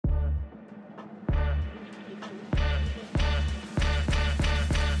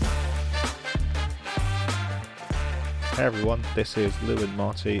Hey everyone, this is Lou and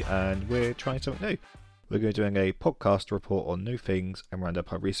Marty, and we're trying something new. We're going to be doing a podcast to report on new things and round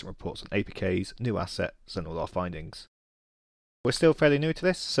up our recent reports on APKs, new assets, and all our findings. We're still fairly new to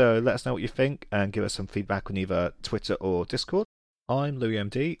this, so let us know what you think and give us some feedback on either Twitter or Discord. I'm Louis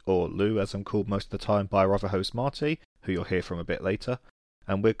MD, or Lou as I'm called most of the time by our other host Marty, who you'll hear from a bit later,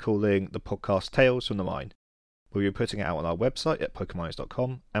 and we're calling the podcast Tales from the Mine. We'll be putting it out on our website at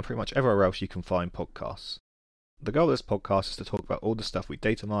pokemoners.com and pretty much everywhere else you can find podcasts. The goal of this podcast is to talk about all the stuff we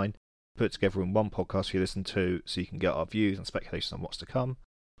data mine, put it together in one podcast for you to listen to so you can get our views and speculations on what's to come,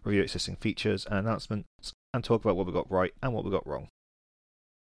 review existing features and announcements, and talk about what we got right and what we got wrong.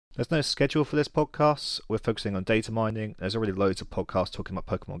 There's no schedule for this podcast. We're focusing on data mining. There's already loads of podcasts talking about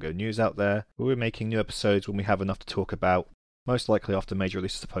Pokemon Go news out there. We'll be making new episodes when we have enough to talk about, most likely after major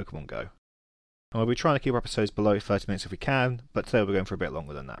releases of Pokemon Go. And we'll be trying to keep our episodes below 30 minutes if we can, but today we're going for a bit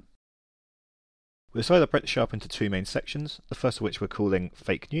longer than that. We decided to break the show up into two main sections, the first of which we're calling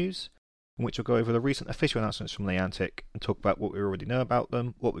Fake News, in which we'll go over the recent official announcements from Niantic and talk about what we already know about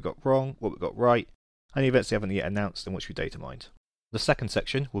them, what we got wrong, what we got right, and the events they haven't yet announced and which we data mined. The second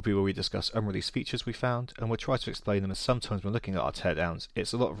section will be where we discuss unreleased features we found, and we'll try to explain them as sometimes when looking at our teardowns,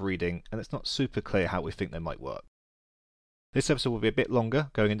 it's a lot of reading and it's not super clear how we think they might work. This episode will be a bit longer,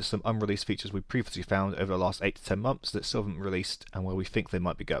 going into some unreleased features we previously found over the last 8 to 10 months that still haven't released and where we think they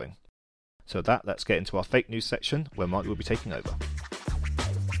might be going. So with that, let's get into our fake news section, where Marty will be taking over.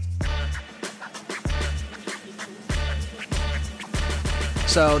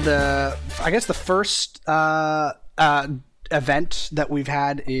 So I guess the first event that we've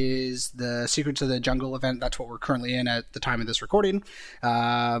had is the Secrets of the Jungle event. That's what we're currently in at the time of this recording.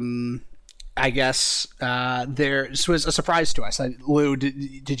 I guess this was a surprise to us. Lou,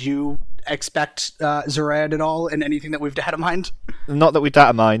 did you expect Zerad at all in anything that we've data mined? Not that we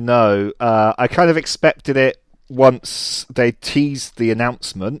data mined, no. I kind of expected it once they teased the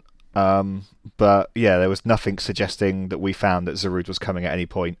announcement, but yeah, there was nothing suggesting that we found that Zarude was coming at any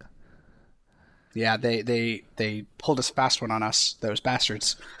point. Yeah, they pulled a fast one on us, those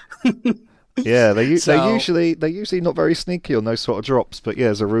bastards. Yeah, they're usually not very sneaky on those sort of drops, but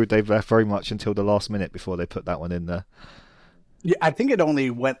yeah, Zarude, they've left very much until the last minute before they put that one in there. Yeah, I think it only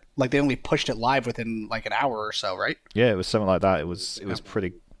went they only pushed it live within like an hour or so, right? Yeah, it was something like that. It was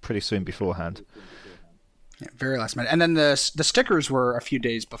pretty soon beforehand. Yeah, very last minute. And then the stickers were a few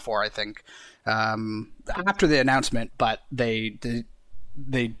days before, I think, after the announcement, but they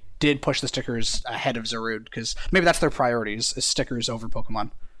did push the stickers ahead of Zarude because maybe that's their priorities, is stickers over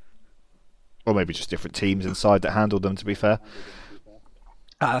Pokemon. Or maybe just different teams inside that handled them, to be fair.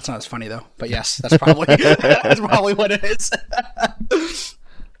 That's not as funny, though. But yes, that's probably that's probably what it is.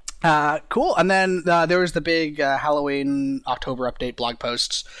 Cool. And then there was the big Halloween October update blog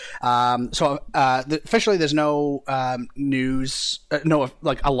posts. Officially, there's no news.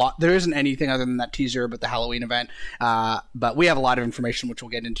 There isn't anything other than that teaser about the Halloween event. But we have a lot of information, which we'll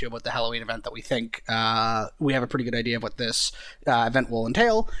get into about the Halloween event that we think we have a pretty good idea of what this event will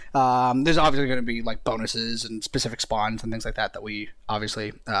entail. There's obviously going to be like bonuses and specific spawns and things like that we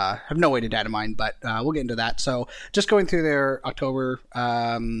obviously have no way to data mine, but we'll get into that. So just going through their October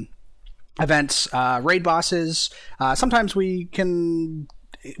events, raid bosses. Sometimes we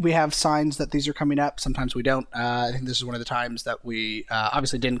have signs that these are coming up. Sometimes we don't. I think this is one of the times that we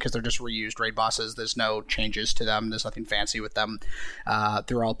obviously didn't, because they're just reused raid bosses. There's no changes to them. There's nothing fancy with them.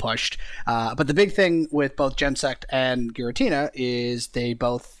 They're all pushed. But the big thing with both Genesect and Giratina is they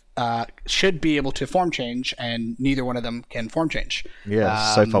both should be able to form change, and neither one of them can form change.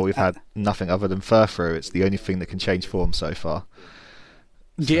 Yeah, so far we've had nothing other than Furfrou. It's the only thing that can change form so far.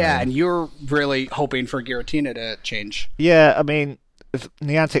 Yeah, and you're really hoping for Giratina to change. Yeah, I mean, if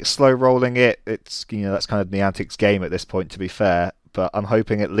Niantic's slow rolling it, it's that's kind of Niantic's game at this point, to be fair. But I'm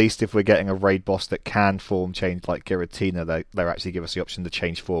hoping at least if we're getting a raid boss that can form change like Giratina, they'll actually give us the option to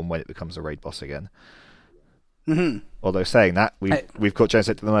change form when it becomes a raid boss again. Mm-hmm. Although saying that, we've got Genesect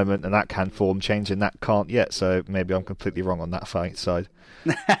at the moment, and that can form change, and that can't yet. So maybe I'm completely wrong on that side.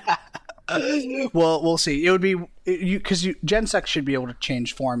 Well, we'll see. It would be because Genesect should be able to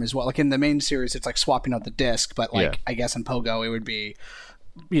change form as well. Like in the main series, it's like swapping out the disc, but I guess in Pogo, it would be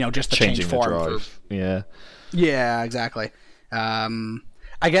just the changing change form. The drive. Yeah, exactly.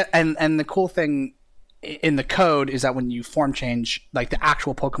 I get and the cool thing in the code is that when you form change, like the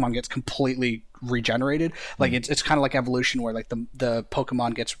actual Pokemon gets completely regenerated. Like it's kind of like evolution, where like the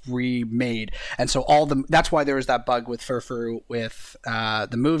Pokemon gets remade, and so that's why there was that bug with Furfrou with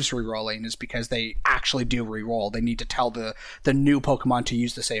the moves re-rolling, is because they actually do re-roll. They need to tell the new Pokemon to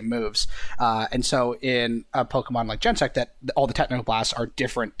use the same moves, and so in a Pokemon like Genesect that all the technical blasts are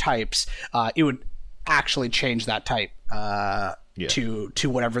different types, it would actually change that type to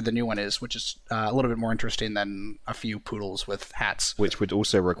whatever the new one is, which is a little bit more interesting than a few poodles with hats. Which would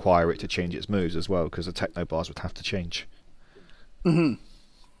also require it to change its moves as well, because the techno bars would have to change. Mm-hmm.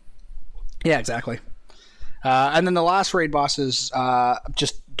 Yeah, exactly. And then the last raid boss is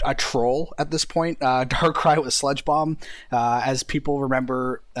just a troll at this point. Darkrai with Sludge Bomb. As people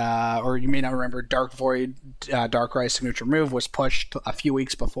remember, or you may not remember, Dark Void, Darkrai's signature move, was pushed a few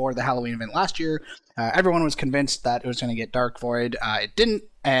weeks before the Halloween event last year. Everyone was convinced that it was going to get Dark Void. It didn't,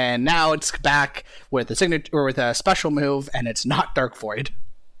 and now it's back with a signature or with a special move, and it's not Dark Void.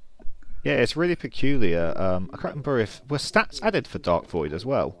 Yeah, it's really peculiar. I can't remember if were stats added for Dark Void as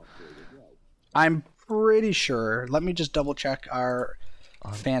well. I'm pretty sure. Let me just double check our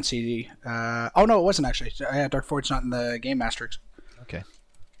fancy. Oh no, it wasn't actually. Dark Void's not in the Game Masters. Okay.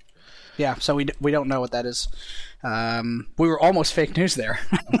 Yeah, so we don't know what that is. We were almost fake news there.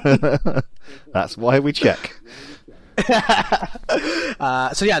 That's why we check.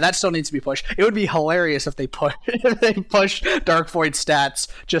 So yeah, that still needs to be pushed. It would be hilarious if they push Dark Void stats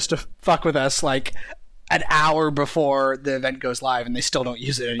just to fuck with us, like an hour before the event goes live, and they still don't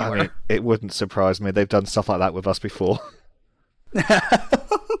use it anywhere. I mean, it wouldn't surprise me. They've done stuff like that with us before.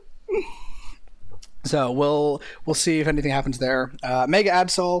 So we'll see if anything happens there. Mega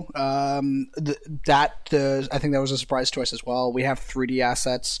Absol, I think that was a surprise to us as well. We have 3D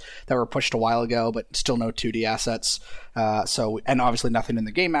assets that were pushed a while ago, but still no 2D assets. And obviously nothing in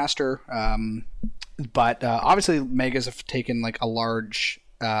the Game Master. But obviously Megas have taken like a large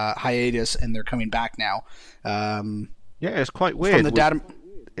hiatus, and they're coming back now. Yeah, it's quite weird. From the data.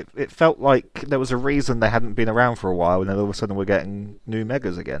 It felt like there was a reason they hadn't been around for a while, and then all of a sudden we're getting new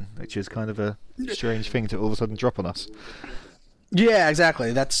Megas again, which is kind of a strange thing to all of a sudden drop on us. Yeah,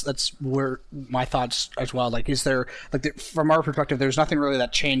 exactly. That's where my thoughts as well. Like, is there from our perspective, there's nothing really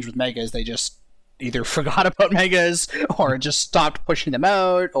that changed with Megas. They just either forgot about Megas or just stopped pushing them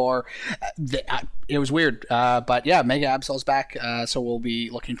out, or it was weird. But yeah, Mega Absol's back, so we'll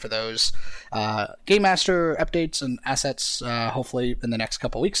be looking for those Game Master updates and assets hopefully in the next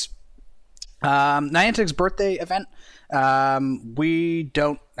couple weeks. Niantic's birthday event. We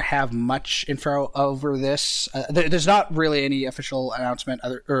don't have much info over this. There's not really any official announcement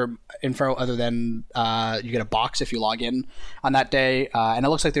or info other than you get a box if you log in on that day, and it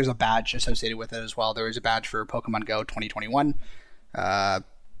looks like there's a badge associated with it as well. There is a badge for Pokemon Go 2021.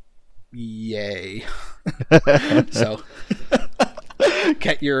 Yay! So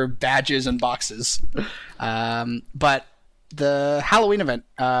get your badges and boxes. But the Halloween event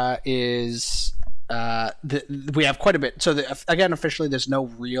is. We have quite a bit. So again, officially, there's no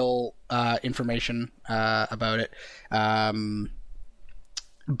real information about it.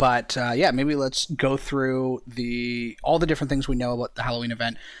 But yeah, maybe let's go through all the different things we know about the Halloween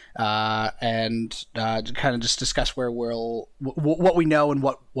event, and kind of just discuss where what we know and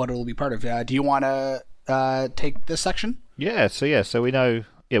what it will be part of. Do you want to take this section? Yeah. So we know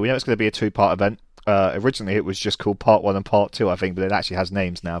it's going to be a 2-part event. Originally, it was just called Part 1 and Part 2, I think, but it actually has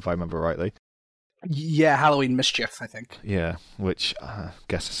names now, if I remember rightly. Yeah, Halloween Mischief, I think. Yeah, which I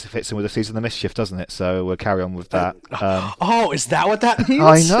guess fits in with the Season of Mischief, doesn't it? So we'll carry on with that. Oh, is that what that means?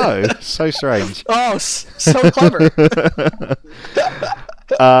 I know, so strange. Oh, so clever.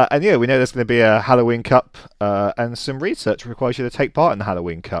 And yeah, we know there's going to be a Halloween Cup, and some research requires you to take part in the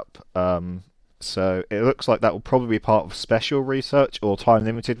Halloween Cup. So it looks like that will probably be part of special research or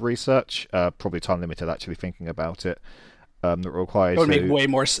time-limited research. Probably time-limited, actually, thinking about it. That requires. It would make way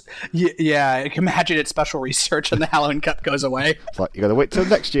more. Yeah, I can imagine it's special research and the Halloween Cup goes away. It's like you got to wait till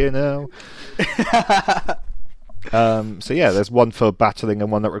next year now. So yeah, there's one for battling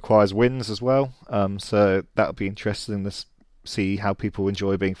and one that requires wins as well. So that'll be interesting to see how people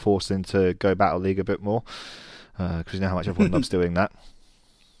enjoy being forced into Go Battle League a bit more, because you know how much everyone loves doing that.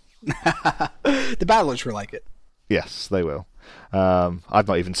 The battlers will like it. Yes, they will. I've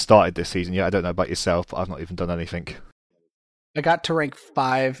not even started this season yet. I don't know about yourself, but I've not even done anything. I got to rank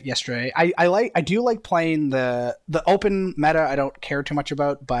 5 yesterday. I do like playing the open meta. I don't care too much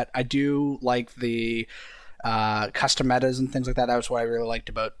about, but I do like the custom metas and things like that. That was what I really liked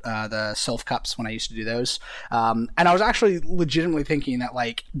about the Sylph Cups when I used to do those. And I was actually legitimately thinking that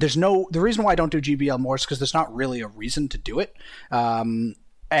like the reason why I don't do GBL more is because there's not really a reason to do it.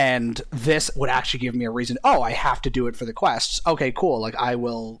 And this would actually give me a reason. Oh, I have to do it for the quests. Okay, cool. Like I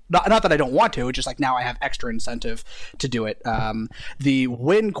will not that I don't want to. It's just like now I have extra incentive to do it. The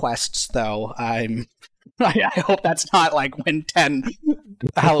win quests, though, I hope that's not like win 10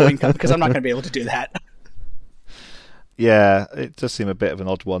 Halloween Cup, because I'm not going to be able to do that. Yeah, it does seem a bit of an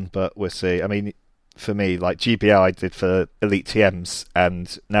odd one, but we'll see. I mean, for me, like GBL I did for Elite TMs,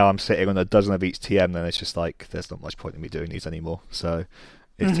 and now I'm sitting on a dozen of each TM, and it's just like, there's not much point in me doing these anymore. So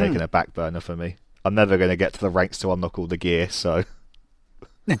it's taken a back burner for me. I'm never going to get to the ranks to unlock all the gear, so...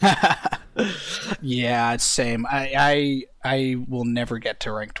 Yeah, it's same. I will never get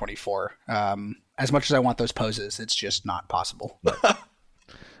to rank 24. As much as I want those poses, it's just not possible.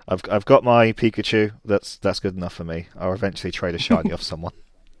 I've got my Pikachu. That's good enough for me. I'll eventually trade a shiny off someone.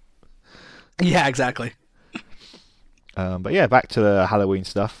 Yeah, exactly. But yeah, back to the Halloween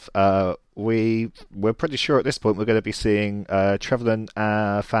stuff. We're pretty sure at this point we're going to be seeing Trevelyan,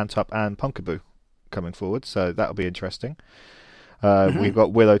 Fantop, and Pumpkaboo coming forward, so that'll be interesting. We've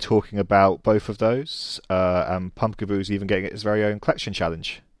got Willow talking about both of those, and Pumpkaboo's even getting its very own collection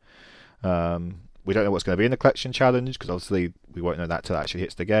challenge. We don't know what's going to be in the collection challenge, because obviously we won't know that till it actually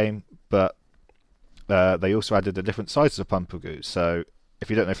hits the game, but they also added the different sizes of Pumpkaboo. So if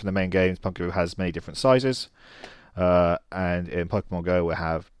you don't know from the main games, Pumpkaboo has many different sizes, and in Pokemon Go we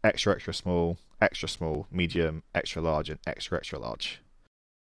have extra small, medium, extra large, and extra large.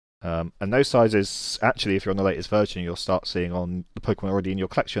 And those sizes, actually, if you're on the latest version, you'll start seeing on the Pokemon already in your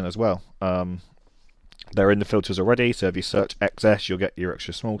collection as well. They're in the filters already, so if you search XS, you'll get your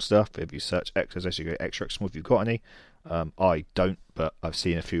extra small stuff. If you search XS, you get extra small if you've got any. I don't, but I've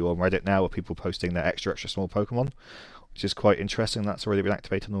seen a few on Reddit now of people posting their extra small Pokemon, which is quite interesting. That's already been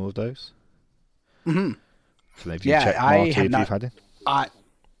activated on all of those. Mm-hmm. So if you check Marty, if you've had it.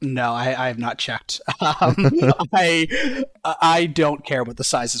 No, I have not checked. I don't care about the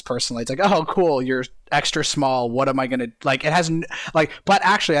sizes personally. It's like, oh, cool, you're extra small. What am I gonna like? It hasn't like, but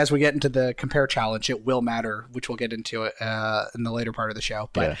actually, as we get into the compare challenge, it will matter, which we'll get into it in the later part of the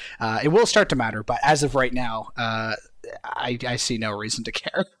show. But it will start to matter. But as of right now, I see no reason to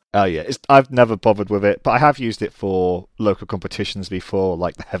care. Oh yeah, I've never bothered with it, but I have used it for local competitions before,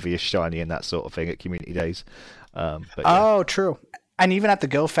 like the heaviest shiny and that sort of thing at community days. But yeah. Oh, true. And even at the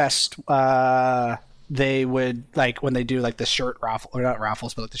Go Fest, they would, like, when they do, like, the shirt raffle, or not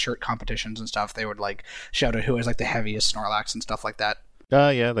raffles, but, like, the shirt competitions and stuff, they would, like, shout out who has, like, the heaviest Snorlax and stuff like that.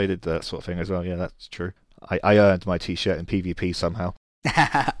 Yeah, they did that sort of thing as well. Yeah, that's true. I earned my t-shirt in PvP somehow.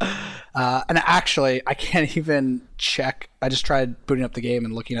 And actually, I can't even check. I just tried booting up the game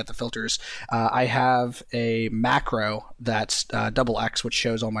and looking at the filters. I have a macro that's double X, which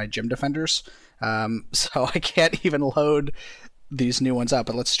shows all my gym defenders. So I can't even load these new ones up,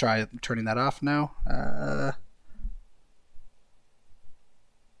 but let's try turning that off now.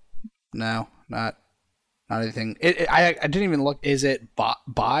 No, not anything. I didn't even look. Is it by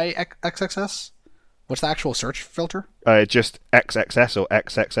XXS? What's the actual search filter? Just XXS or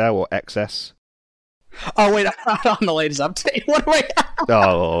XXL or XS. Oh wait, I'm not on the latest update. What do I have?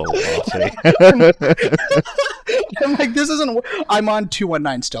 I'm like, this isn't. I'm on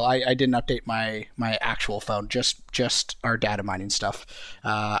 219 still. I didn't update my actual phone. Just our data mining stuff.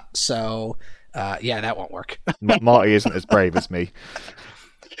 So that won't work. Marty isn't as brave as me.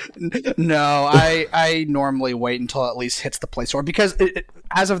 No, I normally wait until it at least hits the Play Store, because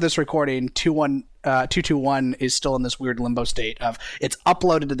as of this recording, 221 is still in this weird limbo state of it's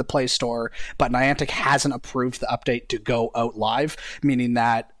uploaded to the Play Store, but Niantic hasn't approved the update to go out live, meaning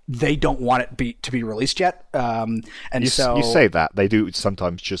that they don't want it to be released yet. And you say that, they do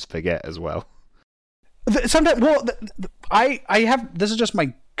sometimes just forget as well. Sometimes, well, I have, this is just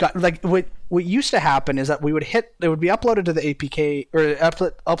my gut. Like what used to happen is that it would be uploaded to the APK or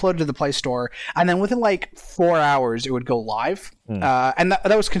uploaded to the Play Store, and then within like 4 hours it would go live, and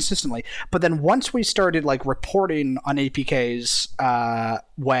that was consistently. But then once we started like reporting on APKs,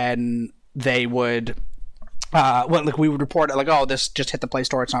 when they would. We would report like, oh, this just hit the Play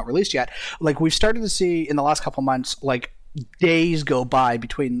Store, it's not released yet. Like we've started to see in the last couple months, like days go by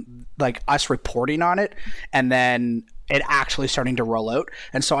between like us reporting on it and then it actually starting to roll out.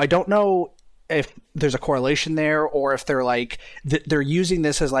 And so I don't know if there's a correlation there, or if they're like they're using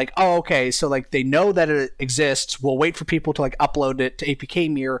this as like, oh, okay, so like they know that it exists, we'll wait for people to like upload it to APK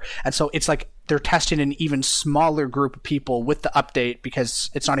Mirror, and so it's like they're testing an even smaller group of people with the update because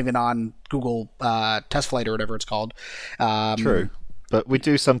it's not even on Google Test Flight or whatever it's called. True, but we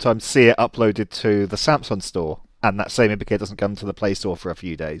do sometimes see it uploaded to the Samsung store, and that same APK doesn't come to the Play Store for a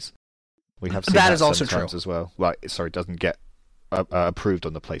few days. We have seen that is also true as well. Right, sorry, it doesn't get approved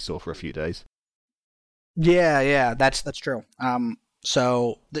on the Play Store for a few days. Yeah, that's true.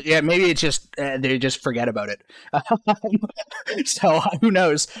 So maybe it's just they just forget about it. So who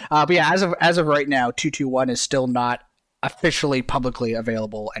knows? But yeah, as of right now, 221 is still not officially publicly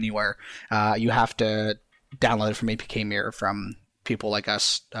available anywhere. You have to download it from APK Mirror from people like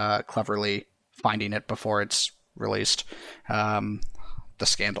us, cleverly finding it before it's released. The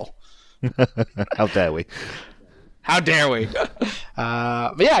scandal. How dare we? How dare we?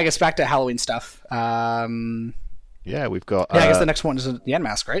 But yeah, I guess back to Halloween stuff. Yeah, we've got... I guess the next one is the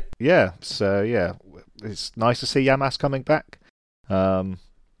Yamask, right? Yeah, so yeah, it's nice to see Yamask coming back. I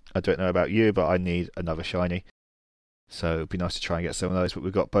don't know about you, but I need another shiny. So it'd be nice to try and get some of those. But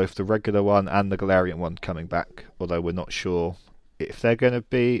we've got both the regular one and the Galarian one coming back, although we're not sure if they're going to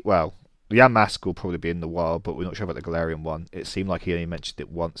be... Well, the Yamask will probably be in the wild, but we're not sure about the Galarian one. It seemed like he only mentioned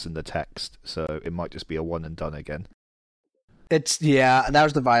it once in the text, so it might just be a one and done again. That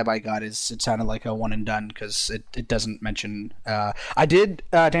was the vibe I got. Is it sounded like a one and done because it doesn't mention. I did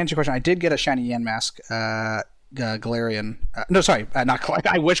to answer your question. I did get a shiny Yamask, Galarian. Not Galarian.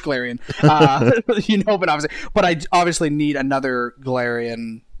 I wish Galarian. But I obviously need another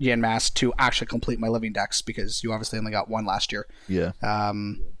Galarian Yamask to actually complete my living dex because you obviously only got one last year. Yeah.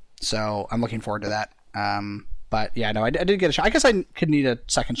 So I'm looking forward to that. But yeah, no, I did get a shiny. I guess I could need a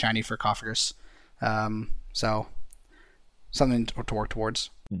second shiny for Cofagris. So. Something to work towards.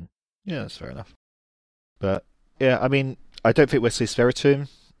 Yeah, that's fair enough. But yeah, I mean, I don't think we'll see Spiritomb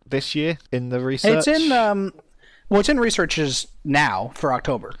this year in the research. It's in researches now for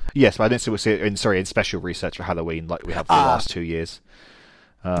October. Yes, but I don't think we'll see it in special research for Halloween like we have for the last 2 years.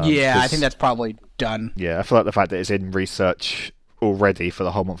 I think that's probably done. Yeah, I feel like the fact that it's in research already for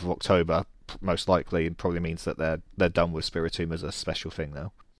the whole month of October most likely probably means that they're done with Spiritomb as a special thing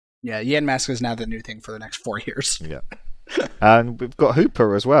now. Yeah, Yamask is now the new thing for the next 4 years. Yeah. And we've got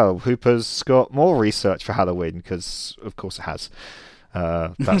Hooper as well. Hooper's got more research for Halloween because, of course, it has.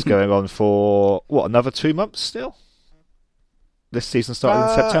 That's going on for, another 2 months still? This season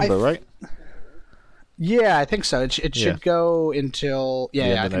started in September, right? Yeah, I think so. It should go until... the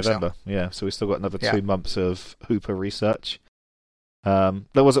end of November. So. Yeah, so we've still got another 2 months of Hooper research. There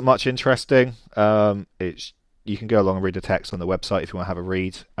wasn't much interesting. You can go along and read the text on the website if you want to have a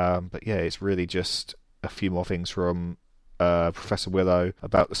read. But yeah, it's really just a few more things from Professor Willow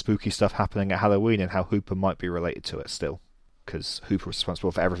about the spooky stuff happening at Halloween and how Hooper might be related to it still, because Hooper is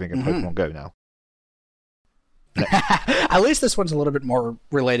responsible for everything in Pokemon Go now. At least this one's a little bit more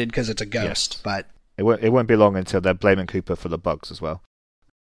related because it's a ghost, yes. But it won't be long until they're blaming Hooper for the bugs as well.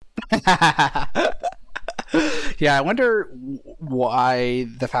 Yeah, I wonder why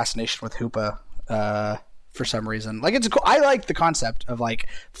the fascination with Hooper. For some reason, like it's cool. I like the concept of like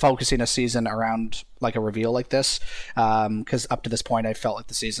focusing a season around like a reveal like this, because up to this point I felt like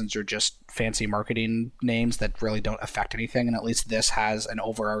the seasons are just fancy marketing names that really don't affect anything, and at least this has an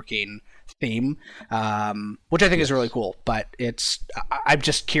overarching theme, which I think is really cool. But I'm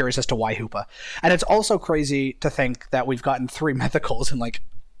just curious as to why Hoopa, and it's also crazy to think that we've gotten 3 mythicals in like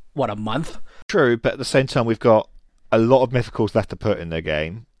a month. True, but at the same time we've got a lot of mythicals left to put in the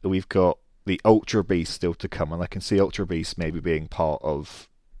game. We've got the Ultra Beast still to come, and I can see Ultra Beast maybe being part of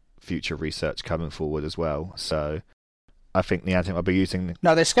future research coming forward as well. So I think Niantic will be using...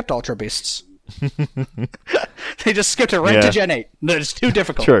 No, they skipped Ultra Beasts. They just skipped it right to Gen 8. No, it's too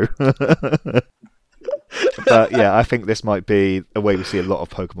difficult. True. But yeah, I think this might be a way we see a lot of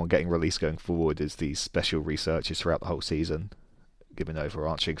Pokemon getting released going forward, is these special researches throughout the whole season, giving an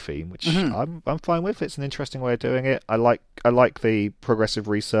overarching theme, which I'm fine with. It's an interesting way of doing it. I like the progressive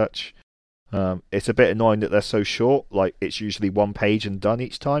research. It's a bit annoying that they're so short. Like, it's usually 1 page and done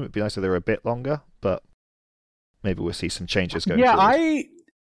each time. It'd be nice if they were a bit longer, but maybe we'll see some changes going forward.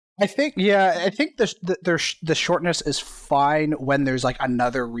 I think the shortness is fine when there's like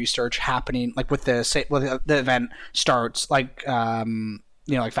another research happening, like with the event starts, like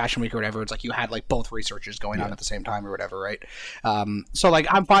like Fashion Week or whatever. It's like you had like both researchers going on at the same time or whatever, right? So like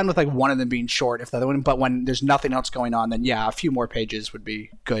I'm fine with like one of them being short if the other one, but when there's nothing else going on, then a few more pages would be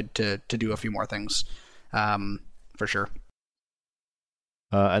good to do a few more things, for sure.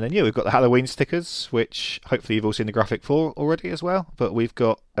 And then we've got the Halloween stickers, which hopefully you've all seen the graphic for already as well. But we've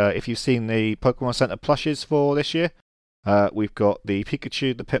got, if you've seen the Pokemon Center plushes for this year, we've got the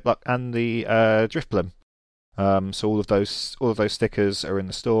Pikachu, the Piplup, and the Drifblim. So all of those stickers are in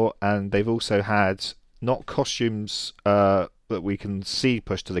the store, and they've also had not costumes that we can see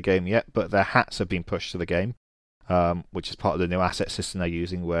pushed to the game yet, but their hats have been pushed to the game, which is part of the new asset system they're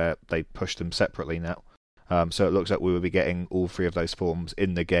using, where they push them separately now. So it looks like we will be getting all 3 of those forms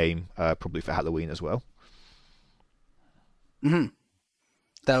in the game, probably for Halloween as well. Mm-hmm.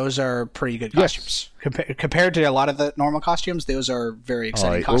 Those are pretty good costumes. Yes. Compared to a lot of the normal costumes, those are very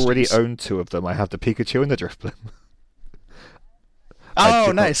exciting costumes. I already own 2 of them. I have the Pikachu and the Drifblim.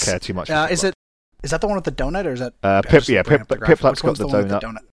 Oh, nice. I don't care too much. Is that the one with the donut, or is that... Piplup's got the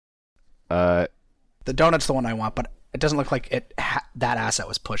donut. The donut's the one I want, but it doesn't look like that asset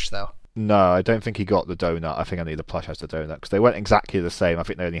was pushed, though. No, I don't think he got the donut. I think only the plush has the donut because they weren't exactly the same. I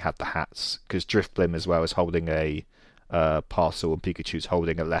think they only had the hats because Driftblim as well is holding a parcel and Pikachu's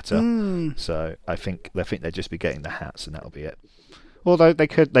holding a letter. So I think they'd just be getting the hats and that'll be it. Although they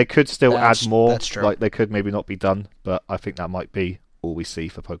could still add more. That's true. Like they could maybe not be done, but I think that might be all we see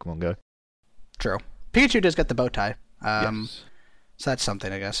for Pokemon Go. True. Pikachu does get the bow tie. Yes. So that's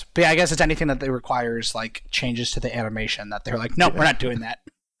something, I guess. But yeah, I guess it's anything that requires like changes to the animation that they're like, no, we're not doing that.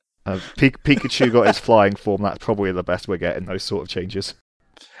 Pikachu got his flying form. That's probably the best we're getting those sort of changes.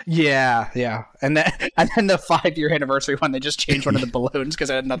 Yeah, and then the 5-year anniversary one, they just changed one of the balloons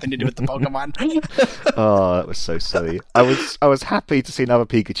because it had nothing to do with the Pokemon. Oh, that was so silly. I was happy to see another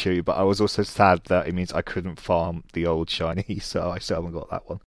Pikachu, but I was also sad that it means I couldn't farm the old shiny, so I still haven't got that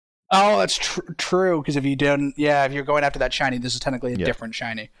one. Oh, that's true. Because if you're going after that shiny, this is technically a different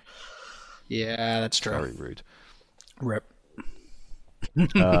shiny. Yeah, that's true. Very rude. Rip.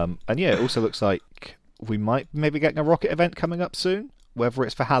 And yeah, it also looks like we might maybe getting a rocket event coming up soon. Whether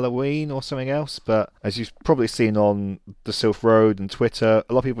it's for Halloween or something else, but as you've probably seen on the Sylph Road and Twitter,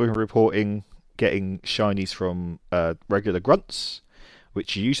 a lot of people have been reporting getting shinies from regular grunts,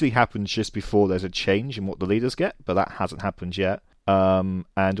 which usually happens just before there's a change in what the leaders get, but that hasn't happened yet.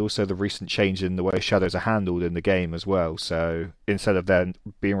 And also the recent change in the way shadows are handled in the game as well. So instead of then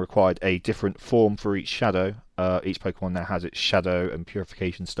being required a different form for each shadow, each Pokemon now has its shadow and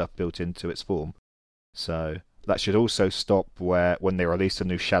purification stuff built into its form. So that should also stop where when they released a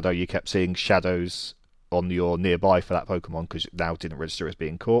new shadow, you kept seeing shadows on your nearby for that Pokemon because it now didn't register as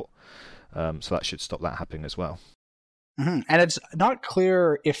being caught. So that should stop that happening as well. Mm-hmm. And it's not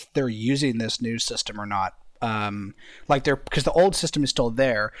clear if they're using this new system or not. Because the old system is still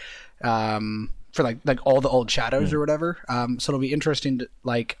there for like all the old shadows or whatever. So it'll be interesting to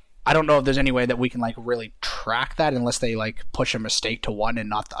I don't know if there's any way that we can really track that unless they push a mistake to one and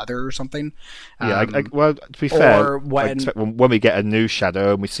not the other or something. Yeah, well, to be fair, when we get a new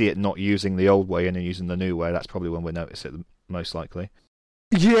shadow and we see it not using the old way and then using the new way, that's probably when we notice it most likely.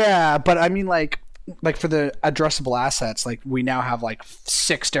 Yeah, but I mean for the addressable assets, we now have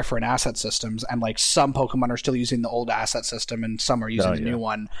 6 different asset systems, and some Pokemon are still using the old asset system and some are using the new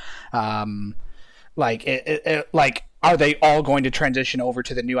one. Are they all going to transition over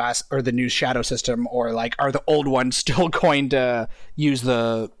to the new or the new shadow system, or are the old ones still going to use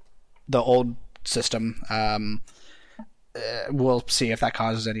the old system? We'll see if that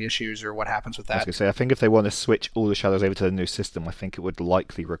causes any issues or what happens with that. I was going to say, I think if they want to switch all the shadows over to the new system, I think it would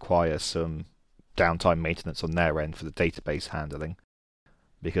likely require some downtime maintenance on their end for the database handling,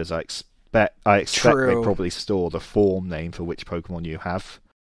 because I expect they probably store the form name for which Pokemon you have,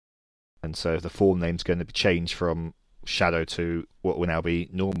 and so if the form name's going to be changed from Shadow to what will now be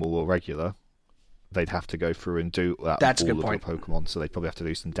normal or regular, they'd have to go through and do that. That's all a good of point. Your Pokemon, so they'd probably have to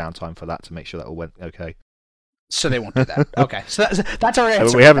do some downtime for that to make sure that all went okay. So they won't do that. Okay, so that's our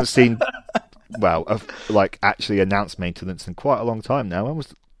answer. We haven't seen actually announced maintenance in quite a long time now.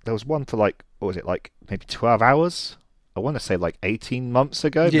 There was one for what was it, maybe 12 hours? I want to say 18 months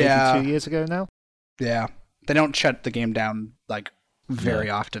ago, maybe 2 years ago now. Yeah, they don't shut the game down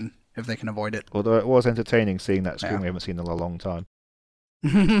very often if they can avoid it. Although it was entertaining seeing that screen we haven't seen in a long time. I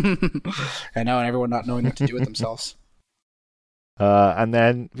know, and everyone not knowing what to do with themselves. And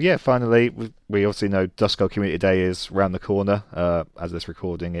then, finally, we obviously know Duskull Community Day is round the corner. As this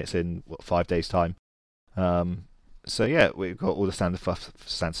recording, it's in 5 days' time. So we've got all the standard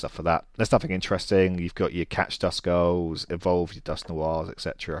stuff for that. There's nothing interesting. You've got your Catch Duskulls, Evolve your Dusknoirs,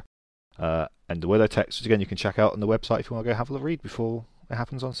 etc. And the Willow text, which again you can check out on the website if you want to go have a read before it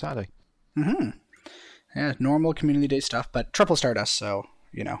happens on Saturday. Mm-hmm. Yeah, normal Community Day stuff, but Triple Stardust, so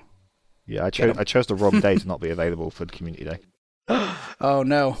Yeah, I chose the wrong day to not be available for the Community Day. Oh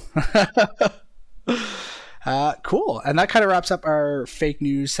no. Cool. And that kind of wraps up our fake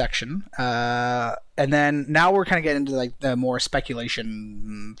news section. And then now we're kind of getting into the more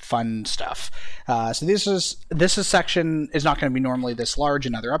speculation fun stuff. So this section is not going to be normally this large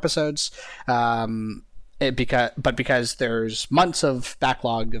in other episodes. Because there's months of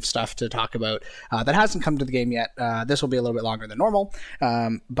backlog of stuff to talk about that hasn't come to the game yet. This will be a little bit longer than normal.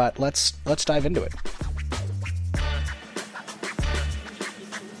 But let's dive into it.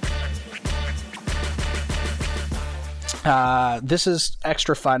 This is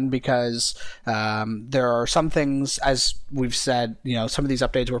extra fun because there are some things, as we've said, some of these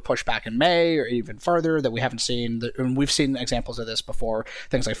updates were pushed back in May or even further that we haven't seen. And we've seen examples of this before.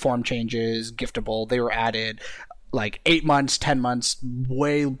 Things like form changes, giftable, they were added like 8 months, 10 months,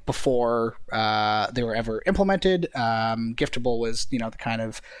 way before they were ever implemented. Giftable was, the kind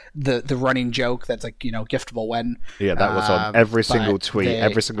of the running joke that's like, giftable when. Yeah, that was on every single tweet,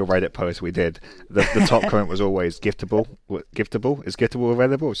 every single Reddit post we did. The top comment was always giftable. Giftable? Is giftable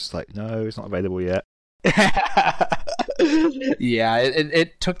available? It's just like, no, it's not available yet. Yeah,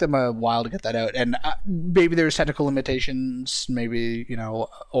 it took them a while to get that out, and maybe there's technical limitations, maybe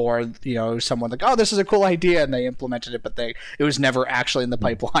or someone like, oh, this is a cool idea, and they implemented it, but it was never actually in the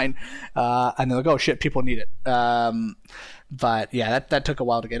pipeline, and they're like, oh shit, people need it. But yeah, that took a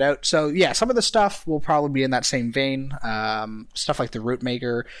while to get out. So yeah, some of the stuff will probably be in that same vein. Stuff like the Root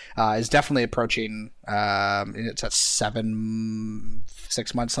Maker is definitely approaching. It's at 6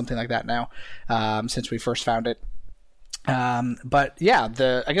 months, something like that now, since we first found it. But yeah,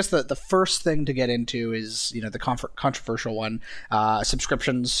 I guess the first thing to get into is the controversial one,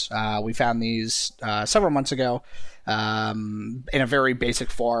 subscriptions. We found these several months ago. In a very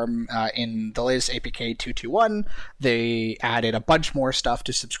basic form, in the latest APK 221, they added a bunch more stuff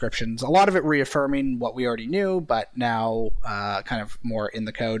to subscriptions. A lot of it reaffirming what we already knew, but now kind of more in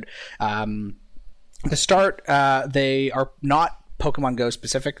the code. To start, they are not Pokemon Go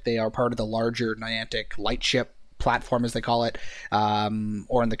specific. They are part of the larger Niantic Lightship platform, as they call it,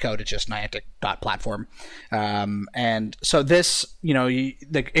 or in the code it's just Niantic.platform. And so this,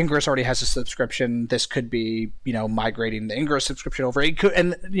 the Ingress already has a subscription. This could be, migrating the Ingress subscription over. It could,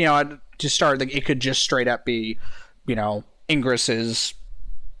 and to start, like, it could just straight up be, Ingress's,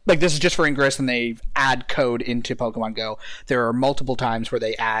 like, this is just for Ingress, and they add code into Pokemon Go. There are multiple times where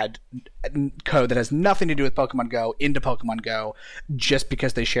they add code that has nothing to do with Pokemon Go into Pokemon Go just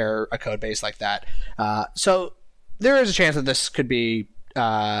because they share a code base like that. So there is a chance that this could be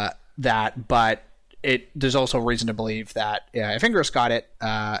that, but there's also reason to believe that if Ingress got it,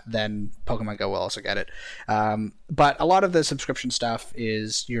 then Pokemon Go will also get it. But a lot of the subscription stuff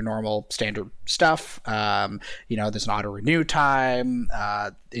is your normal standard stuff. There's an auto-renew time.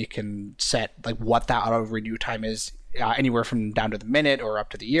 It can set like what that auto-renew time is, anywhere from down to the minute or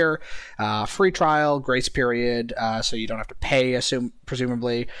up to the year. Free trial, grace period, so you don't have to pay,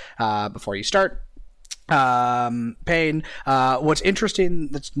 presumably, before you start paying. What's interesting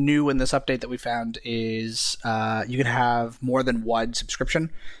that's new in this update that we found is you can have more than one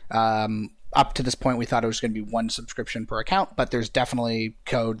subscription. Up to this point, we thought it was going to be one subscription per account, but there's definitely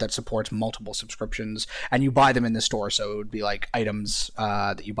code that supports multiple subscriptions, and you buy them in the store. So it would be like items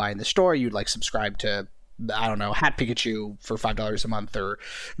that you buy in the store. You'd like subscribe to, I don't know, Hat Pikachu for $5 a month, or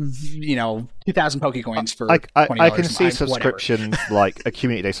 2,000 Pokecoins for $20 I can see month, subscriptions like a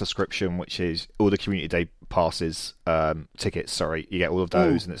Community Day subscription, which is all the Community Day passes, tickets. Sorry, you get all of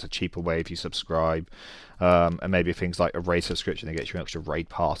those, and it's a cheaper way if you subscribe. And maybe things like a raid subscription that gets you an extra raid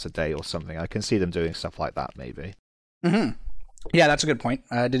pass a day or something. I can see them doing stuff like that, maybe. Mm-hmm. Yeah, that's a good point.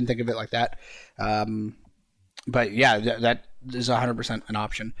 I didn't think of it like that. But yeah, that is 100% an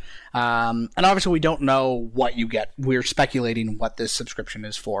option. And obviously we don't know what you get. We're speculating what this subscription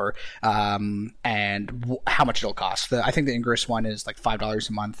is for, and how much it'll cost. I think the Ingress one is like $5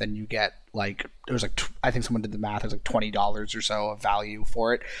 a month, and you get like, it was like, I think someone did the math, it was like $20 or so of value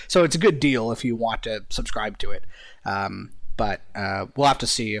for it. So it's a good deal if you want to subscribe to it. But we'll have to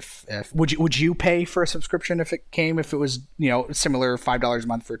see if would you pay for a subscription if it was similar $5 a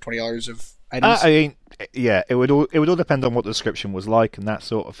month for $20 of items? I mean, yeah, it would all depend on what the description was like and that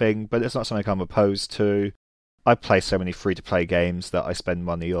sort of thing. But it's not something I'm opposed to. I play so many free-to-play games that I spend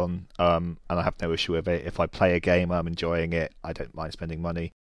money on, and I have no issue with it. If I play a game, I'm enjoying it. I don't mind spending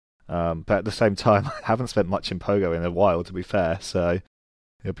money. But at the same time, I haven't spent much in Pogo in a while, to be fair. So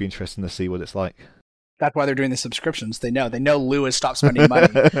it'll be interesting to see what it's like. That's why they're doing the subscriptions. They know Lou has stopped spending money.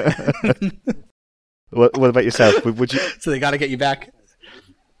 What about yourself? Would you? So they got to get you back.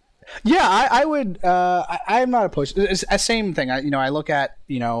 Yeah, I would. I'm not opposed. It's the same thing. I look at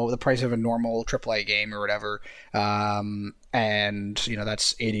the price of a normal AAA game or whatever, and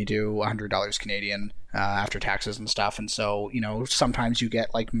that's $80 to $100 Canadian after taxes and stuff. And so sometimes you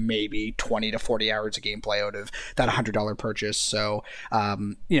get like maybe 20 to 40 hours of gameplay out of that $100 purchase. So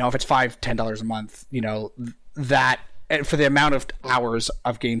if it's $5-10 a month, that. And for the amount of hours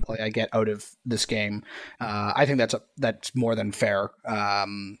of gameplay I get out of this game, I think that's more than fair.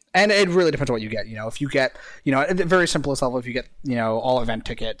 And it really depends on what you get. If you get, at the very simplest level, if you get, all event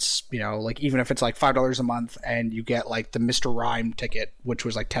tickets, like even if it's like $5 a month, and you get like the Mr. Rhyme ticket, which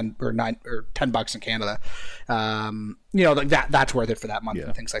was like $10 or $10 in Canada, like that's worth it for that month,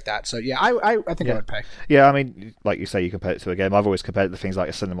 and things like that. So yeah, I think I would pay. Yeah, I mean, like you say, you compare it to a game. I've always compared it to things like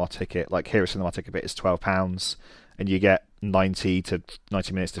a cinema ticket. Like here, a cinema ticket is £12. And you get 90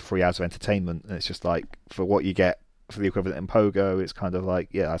 minutes to 3 hours of entertainment, and it's just like, for what you get for the equivalent in Pogo, it's kind of like,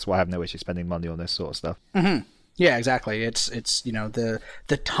 yeah, that's why I have no issue spending money on this sort of stuff. Mm-hmm. Yeah, exactly. It's the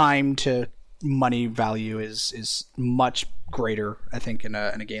time to money value is much greater, I think, in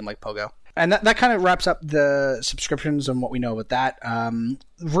a game like Pogo. And that kind of wraps up the subscriptions and what we know about that.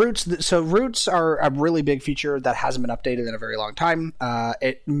 Roots. So Roots are a really big feature that hasn't been updated in a very long time.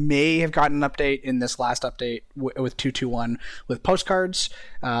 It may have gotten an update in this last update with 2.2.1 with postcards.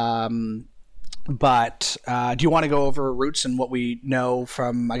 But do you want to go over Roots and what we know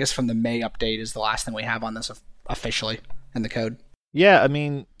from the May update is the last thing we have on this officially in the code? Yeah, I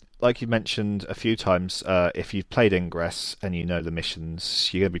mean, like you mentioned a few times, if you've played Ingress and you know the missions,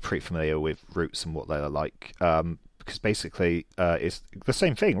 you're going to be pretty familiar with Roots and what they're like. Because basically, it's the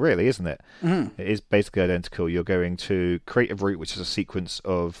same thing, really, isn't it? Mm-hmm. It is basically identical. You're going to create a route, which is a sequence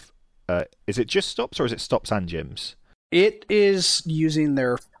of... is it just stops, or is it stops and gyms? It is using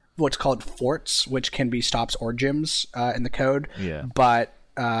their what's called forts, which can be stops or gyms in the code. Yeah. But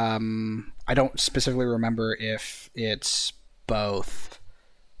I don't specifically remember if it's both.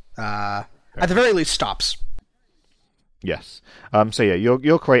 At the very least, stops. Yes. So yeah,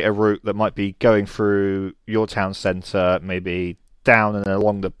 you'll create a route that might be going through your town centre, maybe down and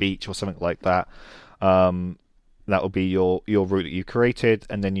along the beach or something like that. That will be your route that you created,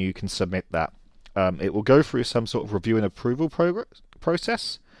 and then you can submit that. It will go through some sort of review and approval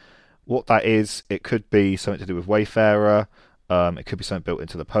process. What that is, it could be something to do with Wayfarer. It could be something built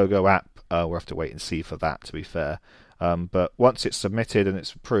into the Pogo app. We'll have to wait and see for that, to be fair. But once it's submitted and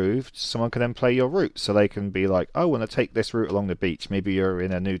it's approved, someone can then play your route. So they can be like, oh, I want to take this route along the beach. Maybe you're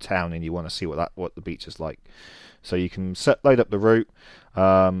in a new town and you want to see what the beach is like. So you can load up the route,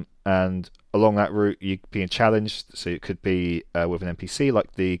 and along that route you're being challenged. So it could be with an NPC,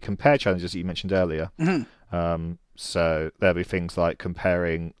 like the compare challenges that you mentioned earlier. Mm-hmm. So there'll be things like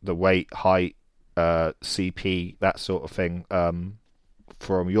comparing the weight, height, CP, that sort of thing,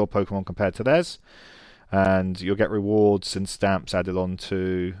 from your Pokemon compared to theirs. And you'll get rewards and stamps added on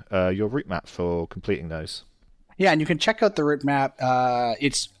to your route map for completing those. Yeah, and you can check out the route map.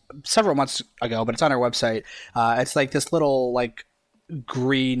 It's several months ago, but it's on our website. It's like this little like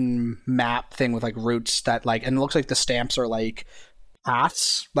green map thing with like routes that like, and it looks like the stamps are like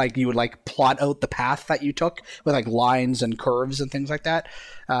paths. Like you would like plot out the path that you took with like lines and curves and things like that.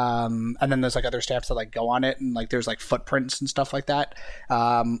 And then there's like other stamps that like go on it, and like there's like footprints and stuff like that.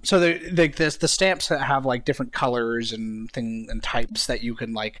 So the stamps that have like different colors and types that you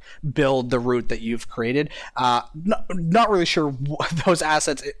can like build the route that you've created. Not really sure those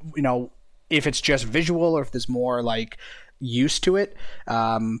assets, if it's just visual or if there's more like use to it.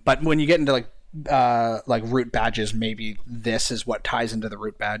 But when you get into like route badges, maybe this is what ties into the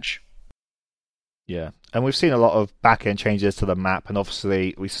route badge. Yeah, and we've seen a lot of back-end changes to the map, and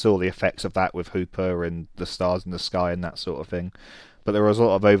obviously we saw the effects of that with Hooper and the stars in the sky and that sort of thing. But there was a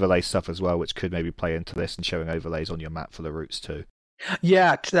lot of overlay stuff as well, which could maybe play into this and showing overlays on your map for the routes too.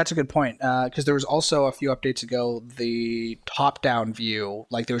 Yeah, that's a good point, because there was also a few updates ago, the top-down view,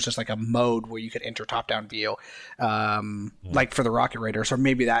 like there was just like a mode where you could enter top-down view, like for the Rocket Raider, so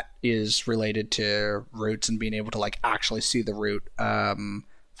maybe that is related to routes and being able to like actually see the route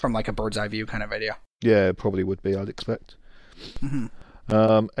from like a bird's eye view kind of idea. Yeah, it probably would be, I'd expect. Mm-hmm.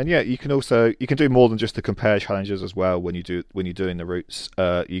 And yeah, you can do more than just the compare challenges as well when you're doing the routes.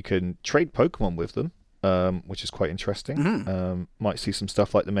 You can trade Pokemon with them. Which is quite interesting. Mm-hmm. Might see some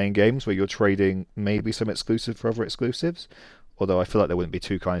stuff like the main games where you're trading maybe some exclusive for other exclusives, although I feel like they wouldn't be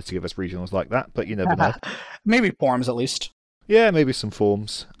too kind to give us regionals like that, but you never know. Maybe forms at least. Yeah, maybe some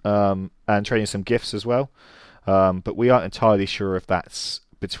forms, and trading some gifts as well, but we aren't entirely sure if that's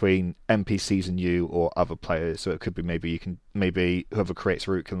between NPCs and you or other players, so it could be maybe whoever creates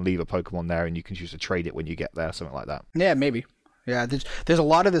a route can leave a Pokemon there and you can choose to trade it when you get there, something like that. Yeah, maybe. Yeah, there's a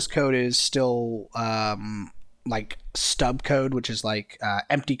lot of this code is still like stub code, which is like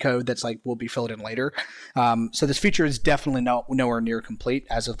empty code that's like will be filled in later. So this feature is definitely nowhere near complete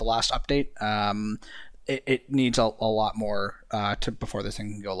as of the last update. It needs a lot more before this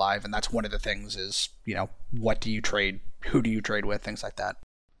thing can go live, and that's one of the things is what do you trade, who do you trade with, things like that.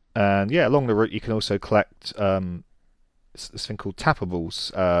 And yeah, along the route you can also collect this thing called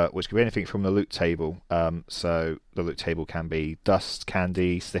tappables, which can be anything from the loot table. So the loot table can be dust,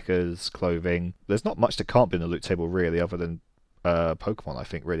 candy, stickers, clothing. There's not much that can't be in the loot table really, other than Pokemon. I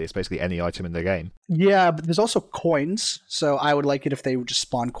think really it's basically any item in the game. Yeah, but there's also coins. So I would like it if they would just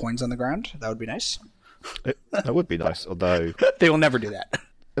spawn coins on the ground. That would be nice. That would be nice, although they will never do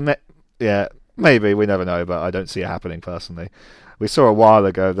that. Yeah, Maybe, we never know, but I don't see it happening personally. We saw a while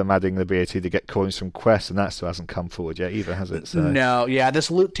ago them adding the ability to get coins from quests, and that still hasn't come forward yet either, has it? So. No, yeah, this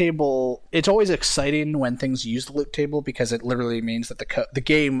loot table, it's always exciting when things use the loot table because it literally means that the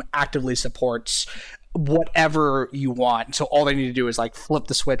game actively supports whatever you want. So all they need to do is like flip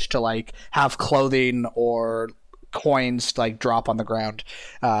the switch to like have clothing or coins like drop on the ground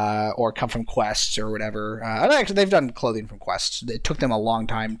or come from quests or whatever. Actually, they've done clothing from quests. It took them a long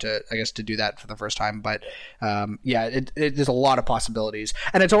time to do that for the first time, but there's a lot of possibilities,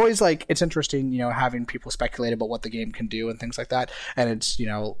 and it's always like it's interesting, having people speculate about what the game can do and things like that. And it's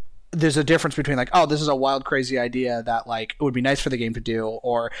there's a difference between like, oh, this is a wild, crazy idea that like it would be nice for the game to do,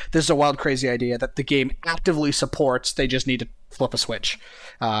 or this is a wild, crazy idea that the game actively supports. They just need to flip a switch,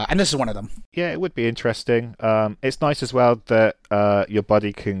 and this is one of them. Yeah, it would be interesting. It's nice as well that your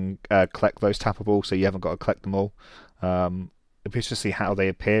buddy can collect those tappables, so you haven't got to collect them all. It'd be interesting to see how they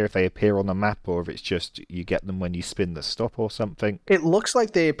appear, if they appear on the map, or if it's just you get them when you spin the stop or something. It looks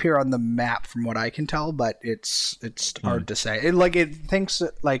like they appear on the map from what I can tell, but it's hard to say. It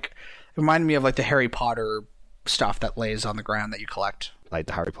reminded me of like the Harry Potter stuff that lays on the ground that you collect. Like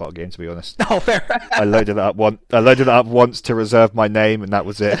the Harry Potter game, to be honest. Oh, fair. I loaded it up once to reserve my name, and that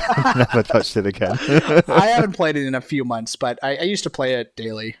was it. Never touched it again. I haven't played it in a few months, but I used to play it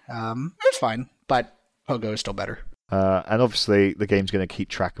daily. It's fine, but Pogo is still better. And obviously, the game's going to keep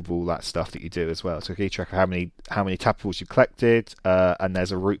track of all that stuff that you do as well. So keep track of how many tappables you collected, and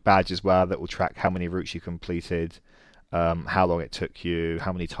there's a route badge as well that will track how many routes you completed, how long it took you,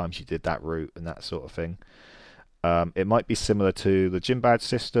 how many times you did that route, and that sort of thing. It might be similar to the gym badge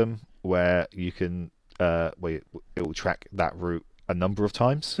system, where you can it will track that route a number of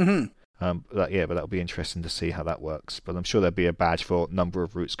times. Mm-hmm. But that'll be interesting to see how that works. But I'm sure there'll be a badge for number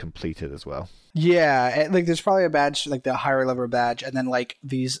of routes completed as well. Yeah, like there's probably a badge, like the higher level badge, and then like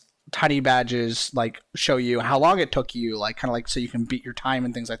these tiny badges like show you how long it took you, like kind of like so you can beat your time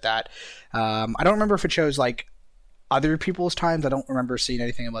and things like that. I don't remember if it shows like other people's times. I don't remember seeing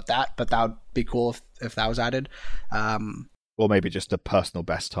anything about that, but that would be cool if that was added. Or maybe just a personal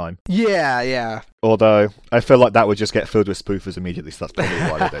best time. Yeah. Although, I feel like that would just get filled with spoofers immediately, so that's probably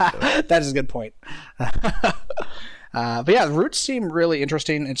why they don't do it. That is a good point. But yeah, routes seem really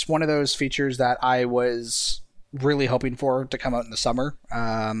interesting. It's one of those features that I was really hoping for to come out in the summer,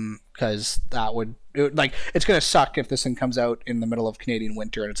 because it's going to suck if this thing comes out in the middle of Canadian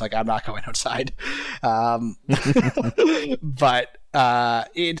winter and it's like, I'm not going outside. But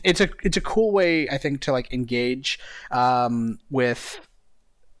it's a cool way, I think, to like engage with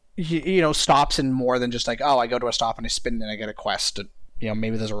stops and more than just like, oh, I go to a stop and I spin and I get a quest.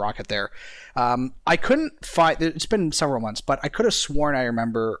 Maybe there's a rocket there. I couldn't find. It's been several months, but I could have sworn I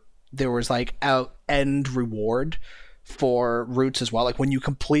remember there was like a end reward for routes as well. Like when you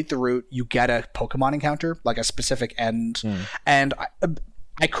complete the route, you get a Pokemon encounter, like a specific end. And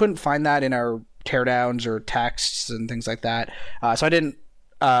I couldn't find that in our teardowns or texts and things like that. So I didn't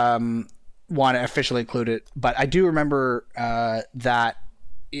want to officially include it, but I do remember that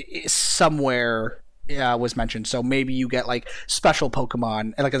somewhere was mentioned. So maybe you get like special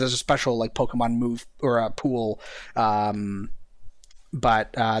Pokemon, like there's a special like Pokemon move or a pool.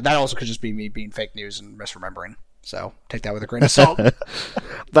 But that also could just be me being fake news and misremembering. So take that with a grain of salt.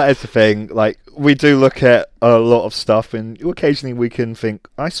 That is the thing. Like, we do look at a lot of stuff, and occasionally we can think,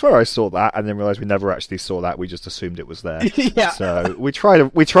 I swear I saw that, and then realize we never actually saw that. We just assumed it was there. Yeah. So we try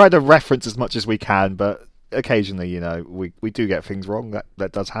to reference as much as we can, but occasionally, we do get things wrong.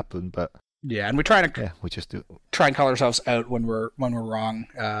 That does happen, but yeah, and we just try and call ourselves out when we're wrong,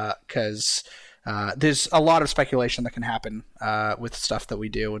 because there's a lot of speculation that can happen with stuff that we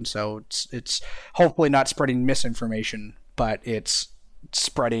do, and so it's hopefully not spreading misinformation, but it's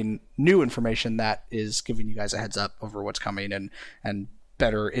spreading new information that is giving you guys a heads up over what's coming and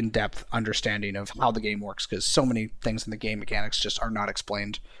better in-depth understanding of how the game works, because so many things in the game mechanics just are not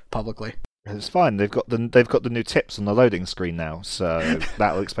explained publicly. It's fine. They've got the new tips on the loading screen now, so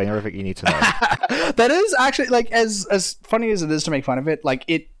that'll explain everything you need to know. That is actually, like, as funny as it is to make fun of it, like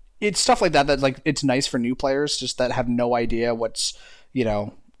it's stuff like that like it's nice for new players just that have no idea what's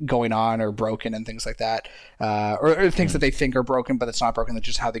going on or broken and things like that, or things that they think are broken but it's not broken. That's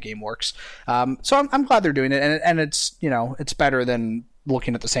just how the game works. So I'm glad they're doing it, and it's it's better than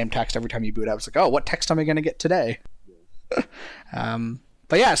looking at the same text every time you boot up. It's like, oh, what text am I going to get today?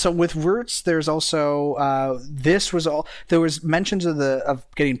 But yeah, so with routes, there's also there was mentions of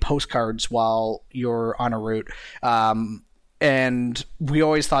getting postcards while you're on a route. And we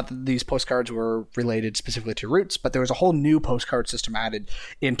always thought that these postcards were related specifically to routes, but there was a whole new postcard system added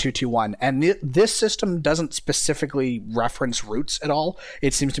in 2.2.1. And this system doesn't specifically reference routes at all.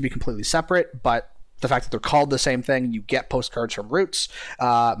 It seems to be completely separate, but the fact that they're called the same thing, you get postcards from routes,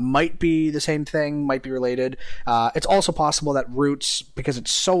 might be the same thing, might be related. It's also possible that routes, because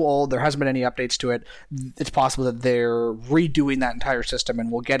it's so old, there hasn't been any updates to it, it's possible that they're redoing that entire system,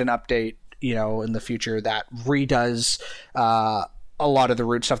 and we'll get an update, in the future that redoes a lot of the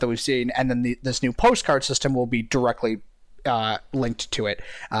route stuff that we've seen, and then this new postcard system will be directly linked to it.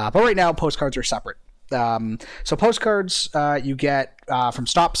 But right now, postcards are separate. So postcards you get from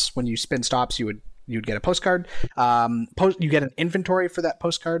stops. When you spin stops, you'd get a postcard. You get an inventory for that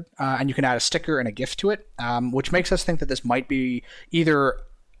postcard, and you can add a sticker and a gift to it, which makes us think that this might be either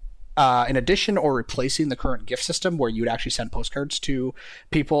in addition or replacing the current gift system where you'd actually send postcards to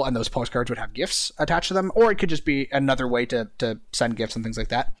people and those postcards would have gifts attached to them, or it could just be another way to send gifts and things like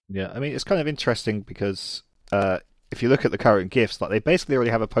that. Yeah, I mean, it's kind of interesting because if you look at the current gifts, like they basically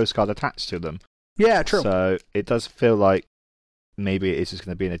already have a postcard attached to them. Yeah, true. So it does feel like maybe it is just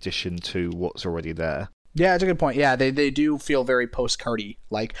going to be an addition to what's already there. Yeah, it's a good point. Yeah, they do feel very postcardy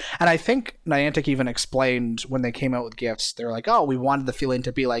like, and I think Niantic even explained when they came out with gifts, they're like, oh, we wanted the feeling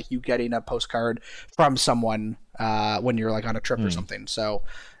to be like you getting a postcard from someone when you're like on a trip or something. So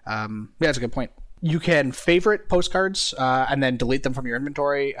yeah, that's a good point. You can favorite postcards and then delete them from your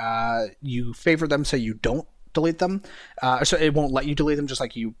inventory. You favorite them so you don't delete them, so it won't let you delete them, just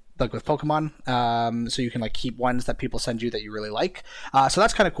like with Pokemon. So you can like keep ones that people send you that you really like. So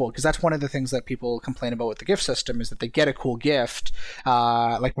that's kind of cool, because that's one of the things that people complain about with the gift system is that they get a cool gift,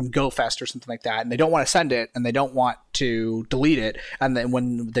 like from GoFest or something like that, and they don't want to send it and they don't want to delete it, and then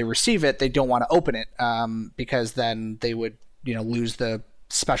when they receive it, they don't want to open it because then they would lose the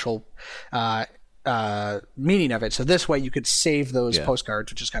special meaning of it. So this way you could save those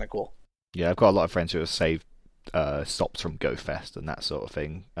postcards, which is kind of cool. Yeah, I've got a lot of friends who have saved stops from GoFest and that sort of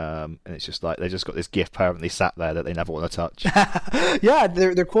thing, and it's just like they just got this gift permanently sat there that they never want to touch. Yeah,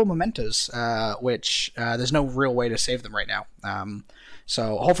 they're cool mementos, which there's no real way to save them right now.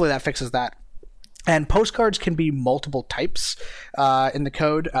 So hopefully that fixes that. And postcards can be multiple types in the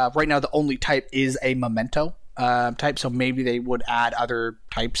code. Right now, the only type is a memento type, so maybe they would add other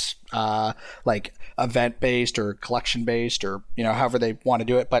types like event-based or collection-based, or however they want to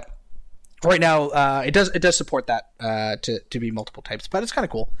do it. But right now, it does support that to be multiple types, but it's kind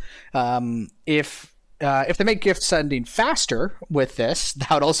of cool. If they make gift sending faster with this, that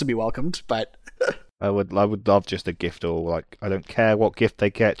would also be welcomed. But I would love just a gift, or like I don't care what gift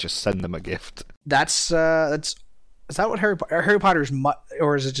they get, just send them a gift. That's is that what Harry Potter's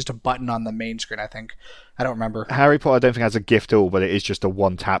or is it just a button on the main screen? I think I don't remember. Harry Potter I don't think has a gift all, but it is just a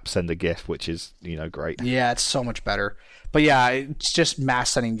one tap send a gift, which is great. Yeah, it's so much better. But yeah, it's just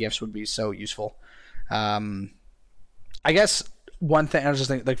mass sending gifts would be so useful. I guess one thing I was just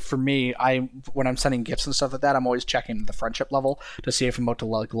thinking, like for me, when I'm sending gifts and stuff like that, I'm always checking the friendship level to see if I'm about to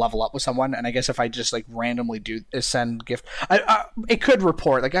like level up with someone. And I guess if I just like randomly send gift, it could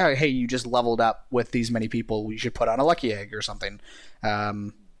report like, oh, hey, you just leveled up with these many people. We should put on a lucky egg or something.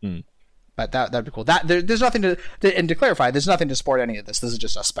 But that'd be cool. There's nothing and to clarify, there's nothing to support any of this. This is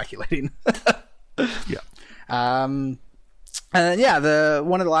just us speculating. Yeah. And then,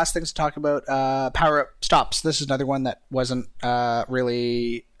 one of the last things to talk about, power up stops. This is another one that wasn't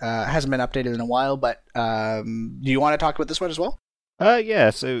really hasn't been updated in a while. But do you want to talk about this one as well?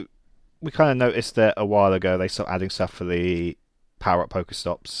 Yeah. So we kind of noticed that a while ago they started adding stuff for the power up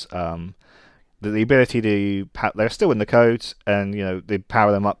Pokestops. The ability to they're still in the code, and they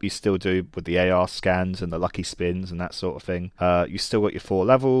power them up. You still do with the AR scans and the lucky spins and that sort of thing. You still got your 4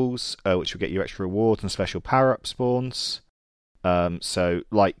 levels, which will get you extra rewards and special power up spawns. So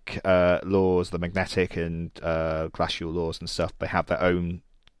like laws, the magnetic and glacial laws and stuff, they have their own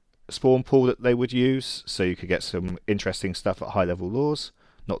spawn pool that they would use, so you could get some interesting stuff at high level laws.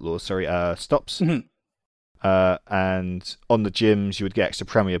 Not laws, sorry, stops. Mm-hmm. And on the gyms you would get extra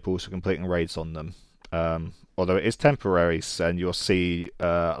premier pools for completing raids on them. Although it is temporary, and you'll see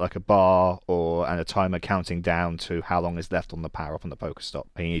like a bar and a timer counting down to how long is left on the power up on the Pokestop,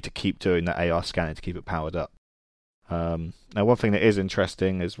 and you need to keep doing the AR scanning to keep it powered up. Now, one thing that is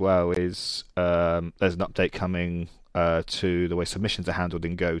interesting as well is there's an update coming to the way submissions are handled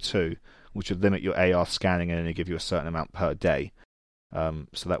in Go 2, which would limit your AR scanning and only give you a certain amount per day.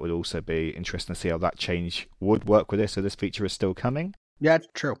 So that would also be interesting to see how that change would work with this. So this feature is still coming. Yeah,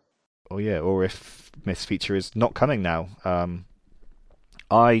 true. Or if this feature is not coming now.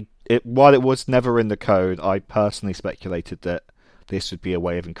 While it was never in the code, I personally speculated that this would be a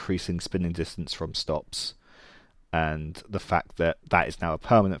way of increasing spinning distance from stops. and the fact that that is now a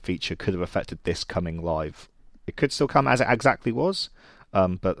permanent feature could have affected this coming live. It could still come as it exactly was,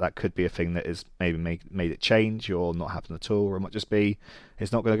 but that could be a thing that is maybe made it change or not happen at all, or it might just be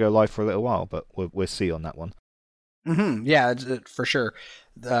it's not going to go live for a little while, but we'll see on that one. Mm-hmm. Yeah, for sure.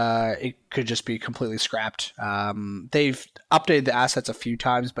 It could just be completely scrapped. They've updated the assets a few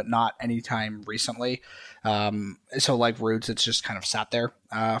times, but not any time recently. So like Roots, it's just kind of sat there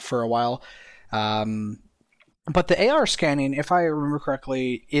for a while. But the AR scanning, if I remember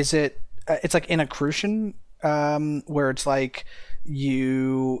correctly, is it's like in Accrucian, where it's like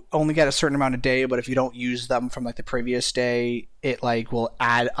you only get a certain amount a day, but if you don't use them from like the previous day, it like will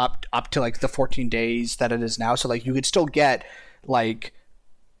add up to like the 14 days that it is now. So like you could still get like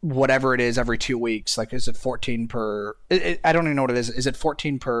whatever it is every 2 weeks. Like, is it 14 per? I don't even know what it is. Is it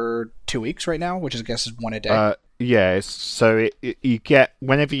 14 per 2 weeks right now? Which I guess is one a day. Yeah. So you get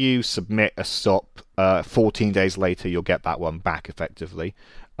whenever you submit a stop, 14 days later you'll get that one back effectively.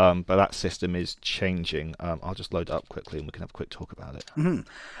 But that system is changing. I'll just load it up quickly and we can have a quick talk about it. Mm-hmm.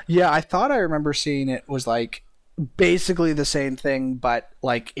 Yeah, I thought I remember seeing it was like basically the same thing, but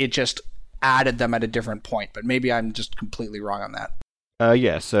like it just added them at a different point. But maybe I'm just completely wrong on that.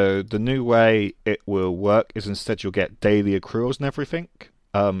 Yeah, so the new way it will work is instead you'll get daily accruals and everything.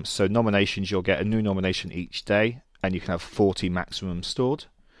 So nominations, you'll get a new nomination each day, and you can have 40 maximum stored.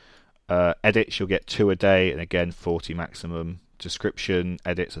 Edits, you'll get 2 a day, and again 40 maximum. Description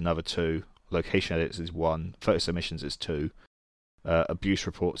edits, another 2. Location edits is 1. Photo submissions is 2. Abuse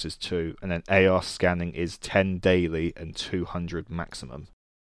reports is 2. And then AR scanning is 10 daily and 200 maximum.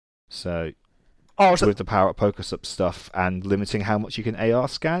 So with the Power Up PokerSup stuff and limiting how much you can AR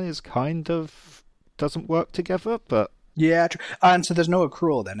scan is kind of doesn't work together, but yeah, true. And so there's no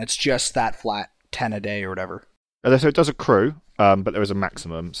accrual then. It's just that flat 10 a day or whatever. So it does accrue, but there is a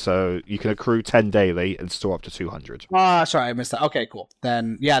maximum. So you can accrue 10 daily and store up to 200. Sorry, I missed that. Okay, cool.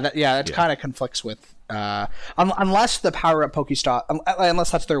 Then that kind of conflicts with unless the Power Up PokeStop, unless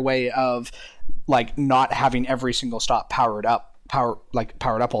that's their way of like not having every single stop powered up all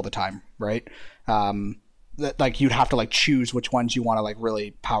the time, right? Like you'd have to like choose which ones you want to like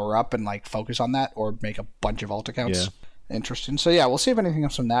really power up and like focus on that, or make a bunch of alt accounts. Yeah. Interesting. So yeah, we'll see if anything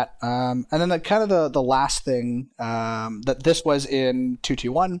else from that. And then the last thing that this was in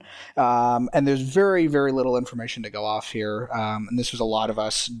 221, and there's very very little information to go off here. And this was a lot of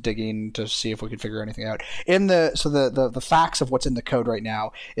us digging to see if we could figure anything out. The facts of what's in the code right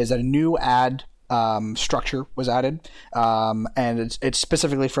now is that a new ad structure was added, and it's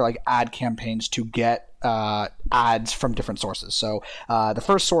specifically for like ad campaigns to get ads from different sources. So the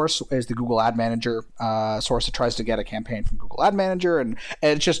first source is the Google Ad Manager source that tries to get a campaign from Google Ad Manager, and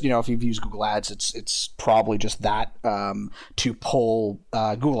it's just, if you've used Google Ads, it's probably just that to pull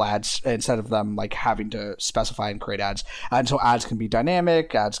Google Ads instead of them like having to specify and create ads. And so ads can be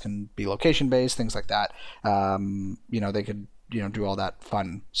dynamic, ads can be location based, things like that. They could do all that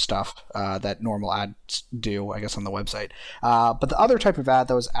fun stuff that normal ads do, I guess, on the website. But the other type of ad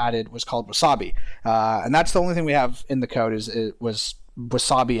that was added was called Wasabi. And that's the only thing we have in the code it was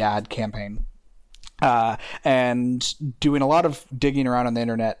Wasabi ad campaign. And doing a lot of digging around on the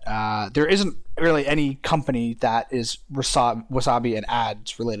internet, there isn't really any company that is Wasabi and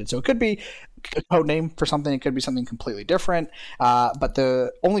ads related. So it could be a code name for something, it could be something completely different. But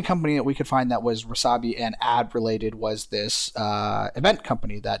the only company that we could find that was Wasabi and ad related was this event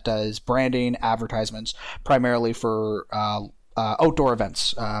company that does branding, advertisements, primarily for outdoor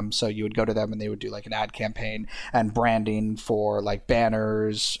events. So you would go to them and they would do like an ad campaign and branding for like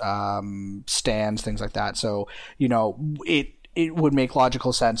banners, stands, things like that. So, it would make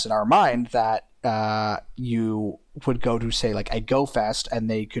logical sense in our mind that you would go to say like a GoFest and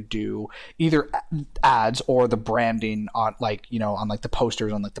they could do either ads or the branding on like, on like the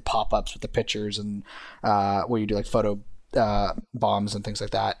posters, on like the pop-ups with the pictures, and where you do like photo bombs and things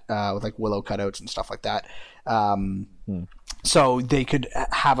like that, with like willow cutouts and stuff like that. So they could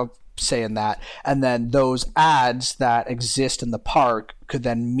have a say in that, and then those ads that exist in the park could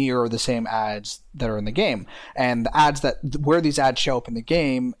then mirror the same ads that are in the game. And the ads where these ads show up in the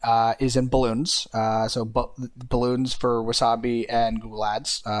game is in balloons. So balloons for Wasabi and Google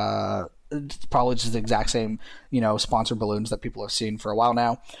Ads. It's probably just the exact same, sponsor balloons that people have seen for a while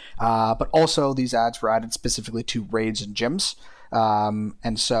now. But also these ads were added specifically to raids and gyms.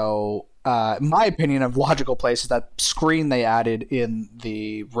 And so my opinion of logical place is that screen they added in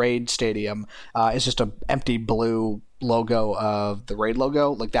the raid stadium is just an empty blue logo of the raid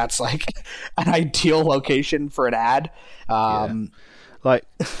logo. Like that's like an ideal location for an ad. Like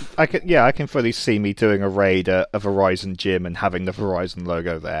I can fully see me doing a raid at a Verizon gym and having the Verizon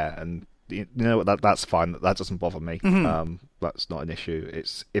logo there, and you know what, that's fine. That doesn't bother me. That's not an issue.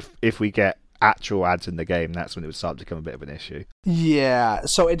 It's if we get actual ads in the game, that's when it would start to become a bit of an issue. Yeah,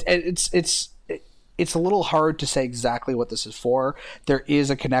 so it's a little hard to say exactly what this is for. There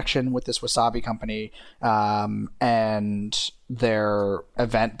is a connection with this Wasabi company and their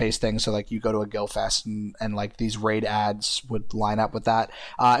event-based thing. So like you go to a GoFest and like these raid ads would line up with that.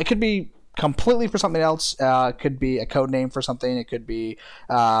 It could be completely for something else. It could be a code name for something. It could be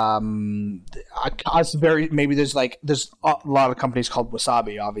maybe there's a lot of companies called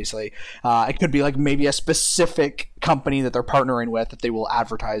Wasabi, obviously. It could be like maybe a specific company that they're partnering with that they will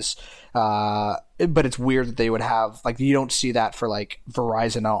advertise. But it's weird that they would have, like, you don't see that for like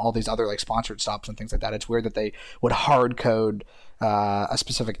Verizon and all these other like sponsored stops and things like that. It's weird that they would hard code a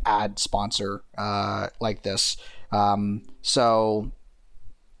specific ad sponsor like this.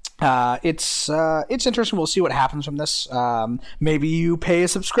 It's interesting. We'll see what happens from this. Maybe you pay a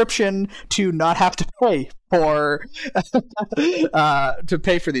subscription to not have to pay for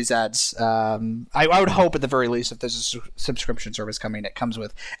these ads. I would hope at the very least if there's a subscription service coming, it comes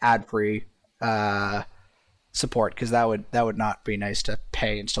with ad-free support, because that would not be nice to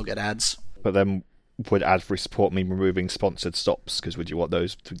pay and still get ads. But then would ad-free support mean removing sponsored stops? Because would you want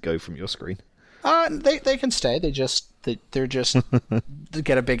those to go from your screen? They can stay. They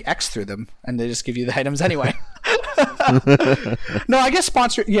get a big X through them, and they just give you the items anyway. No, I guess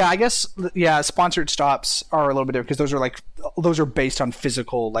sponsored. Yeah, sponsored stops are a little bit different because those are based on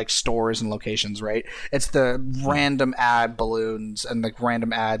physical like stores and locations, right? It's the random ad balloons and like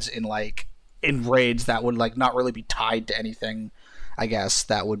random ads in raids that would like not really be tied to anything. I guess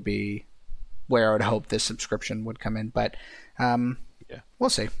that would be where I would hope this subscription would come in, but we'll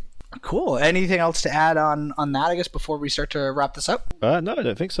see. Cool. Anything else to add on that, I guess, before we start to wrap this up? No, I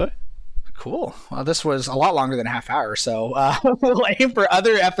don't think so. Cool. Well, this was a lot longer than a half hour, so we'll aim for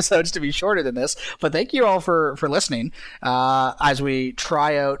other episodes to be shorter than this. But thank you all for listening as we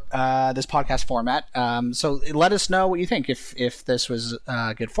try out this podcast format. So let us know what you think. If this was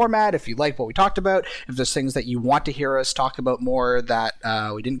a good format, if you like what we talked about, if there's things that you want to hear us talk about more that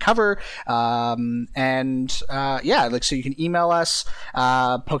we didn't cover. So you can email us,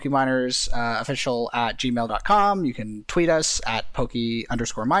 PokeMinersOfficial@gmail.com. You can tweet us at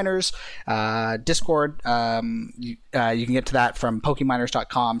Poke_miners. Discord, you can get to that from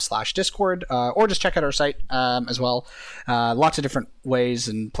PokeMiners.com/Discord, or just check out our site as well. Lots of different ways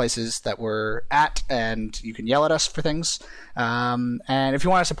and places that we're at, and you can yell at us for things. And if you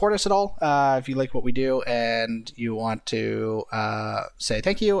want to support us at all, if you like what we do and you want to say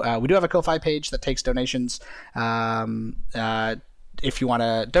thank you, we do have a Ko-Fi page that takes donations. If you want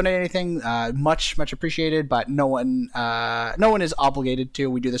to donate anything, much appreciated, but no one is obligated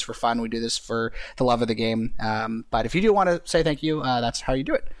to. We do this for fun. We do this for the love of the game. But if you do want to say thank you, that's how you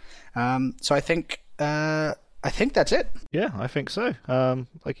do it. So I think that's it. Yeah, I think so.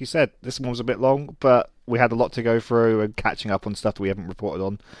 Like you said, this one was a bit long, but we had a lot to go through and catching up on stuff that we haven't reported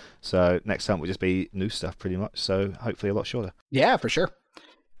on. So next time will just be new stuff pretty much. So hopefully a lot shorter. Yeah, for sure.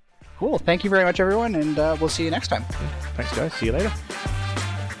 Cool. Thank you very much, everyone, and we'll see you next time. Thanks, guys. See you later.